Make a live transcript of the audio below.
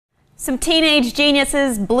Some teenage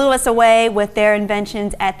geniuses blew us away with their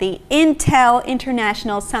inventions at the Intel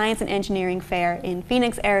International Science and Engineering Fair in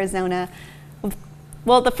Phoenix, Arizona.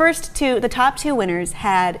 Well, the top two winners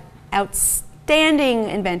had outstanding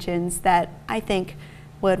inventions that I think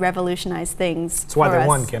would revolutionize things. That's why they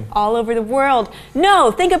won, Kim. All over the world. No,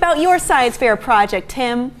 think about your science fair project,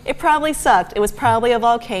 Tim. It probably sucked. It was probably a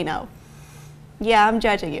volcano. Yeah, I'm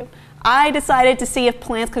judging you. I decided to see if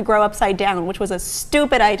plants could grow upside down, which was a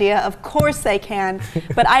stupid idea. Of course they can,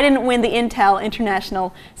 but I didn't win the Intel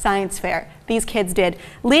International Science Fair. These kids did.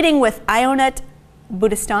 Leading with Ionut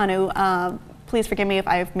Budisteanu, please forgive me if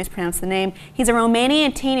I've mispronounced the name. He's a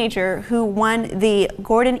Romanian teenager who won the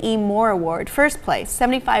Gordon E. Moore Award, first place,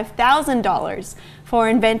 $75,000 for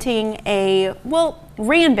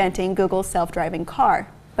reinventing Google's self-driving car,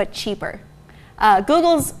 but cheaper.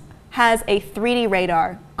 Google's has a 3D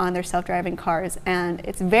radar on their self-driving cars, and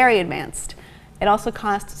it's very advanced. It also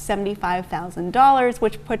costs $75,000,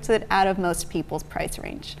 which puts it out of most people's price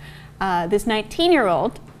range. This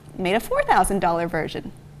 19-year-old made a $4,000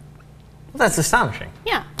 version. Well, that's astonishing.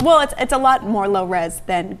 Yeah, well, it's a lot more low-res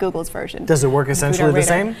than Google's version. Does it work essentially the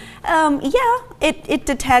same? Yeah, it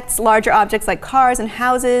detects larger objects like cars and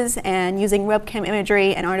houses, and using webcam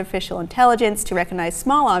imagery and artificial intelligence to recognize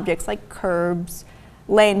small objects like curbs,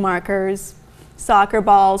 lane markers, soccer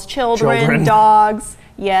balls, children, dogs.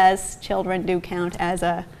 Yes, children do count as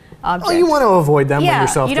a object. Oh, you want to avoid them when you're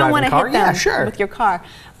self-driving car? You don't want to hit them sure. with your car.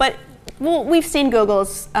 But well, we've seen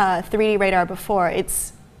Google's 3D radar before.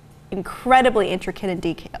 It's incredibly intricate and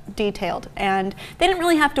detailed, and they didn't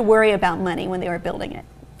really have to worry about money when they were building it.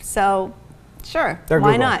 So, sure,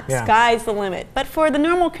 why not? Yeah. Sky's the limit. But for the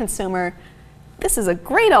normal consumer, this is a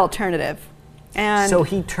great alternative. And so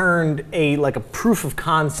he turned a proof of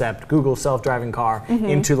concept Google self-driving car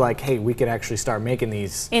into like, hey, we could actually start making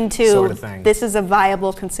these sort of things. This is a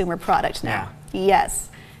viable consumer product now. Yeah. Yes,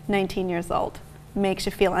 19 years old. Makes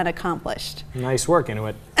you feel unaccomplished. Nice work,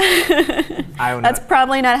 Inuit. That's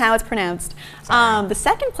probably not how it's pronounced. The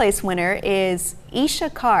second place winner is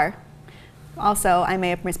Eesha Khare. Also, I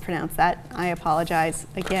may have mispronounced that. I apologize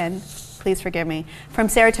again. Please forgive me. From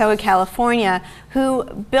Saratoga, California, who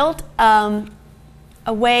built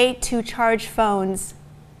a way to charge phones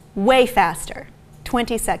way faster,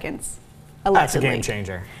 20 seconds, allegedly. That's a game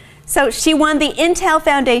changer. So she won the Intel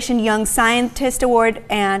Foundation Young Scientist Award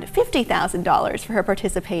and $50,000 for her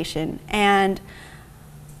participation. And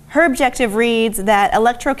her objective reads that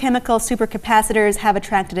electrochemical supercapacitors have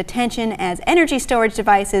attracted attention as energy storage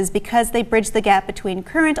devices because they bridge the gap between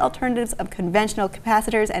current alternatives of conventional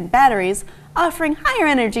capacitors and batteries, offering higher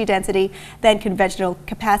energy density than conventional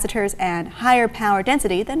capacitors and higher power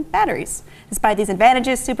density than batteries. Despite these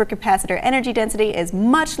advantages, supercapacitor energy density is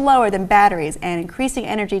much lower than batteries, and increasing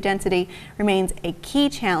energy density remains a key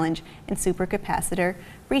challenge in supercapacitor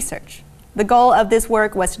research. The goal of this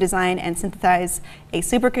work was to design and synthesize a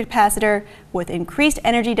supercapacitor with increased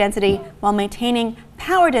energy density while maintaining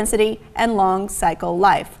power density and long cycle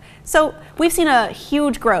life. So we've seen a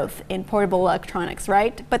huge growth in portable electronics,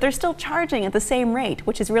 right? But they're still charging at the same rate,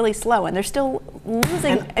 which is really slow, and they're still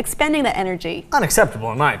expending the energy.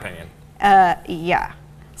 Unacceptable, in my opinion. Yeah.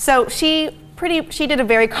 So she did a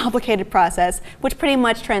very complicated process, which pretty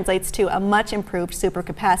much translates to a much improved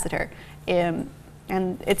supercapacitor.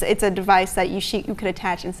 And it's a device that you could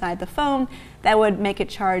attach inside the phone that would make it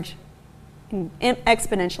charge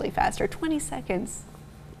exponentially faster, 20 seconds.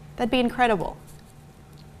 That'd be incredible.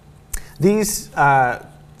 These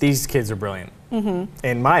kids are brilliant,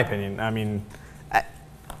 in my opinion. I mean,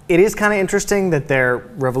 it is kind of interesting that their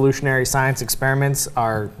revolutionary science experiments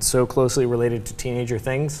are so closely related to teenager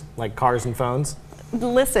things, like cars and phones.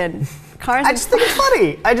 Listen, cars I just think it's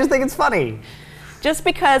funny. I just think it's funny. Just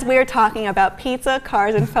because we are talking about pizza,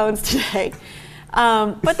 cars, and phones today.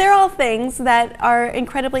 But they're all things that are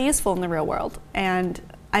incredibly useful in the real world. And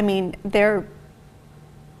I mean,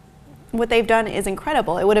 what they've done is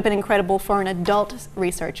incredible. It would have been incredible for an adult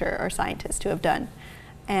researcher or scientist to have done.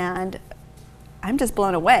 And I'm just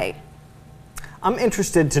blown away. I'm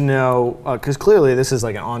interested to know, because clearly this is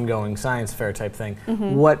like an ongoing science fair type thing,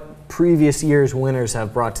 what previous year's winners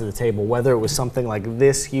have brought to the table, whether it was something like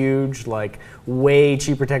this huge, like way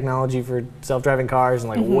cheaper technology for self-driving cars and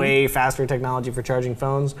like way faster technology for charging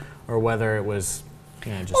phones, or whether it was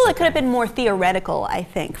just well, it could have been more theoretical, I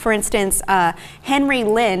think. For instance, Henry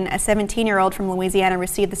Lynn, a 17-year-old from Louisiana,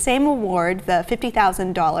 received the same award, the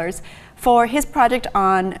 $50,000, for his project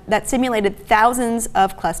that simulated thousands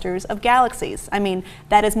of clusters of galaxies. I mean,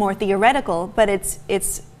 that is more theoretical, but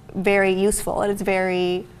it's very useful and it's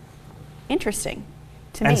very interesting.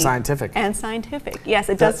 to me. And scientific. And scientific. Yes,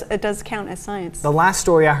 it does count as science. The last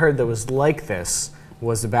story I heard that was like this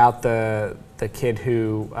was about the kid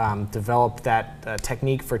who developed that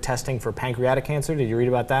technique for testing for pancreatic cancer. Did you read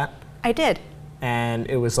about that? I did. And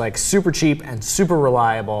it was like super cheap and super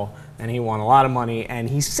reliable, and he won a lot of money, and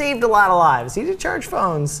he saved a lot of lives. He did charge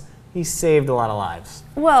phones. He saved a lot of lives.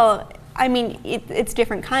 Well, I mean, it's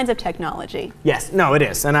different kinds of technology. Yes, no, it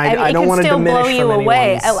is, and I mean, I don't want to diminish it can still blow you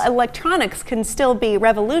away. anyone's... Electronics can still be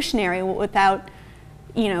revolutionary without,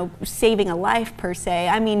 saving a life per se.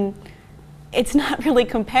 I mean, it's not really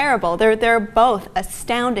comparable. They're both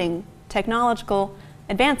astounding technological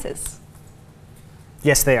advances.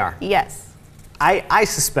 Yes, they are. Yes. I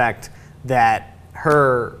suspect that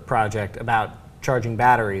her project about charging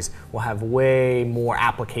batteries will have way more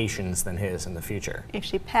applications than his in the future. If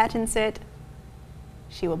she patents it,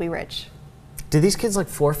 she will be rich. Do these kids like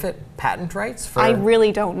forfeit patent rights? For... I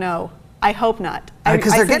really don't know. I hope not.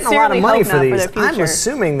 Because they're getting a lot of money for these. For I'm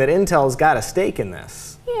assuming that Intel's got a stake in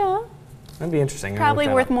this. Yeah. That'd be interesting. Probably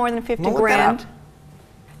worth more than 50 grand.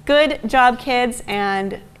 Good job, kids,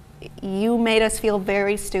 and you made us feel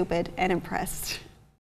very stupid and impressed.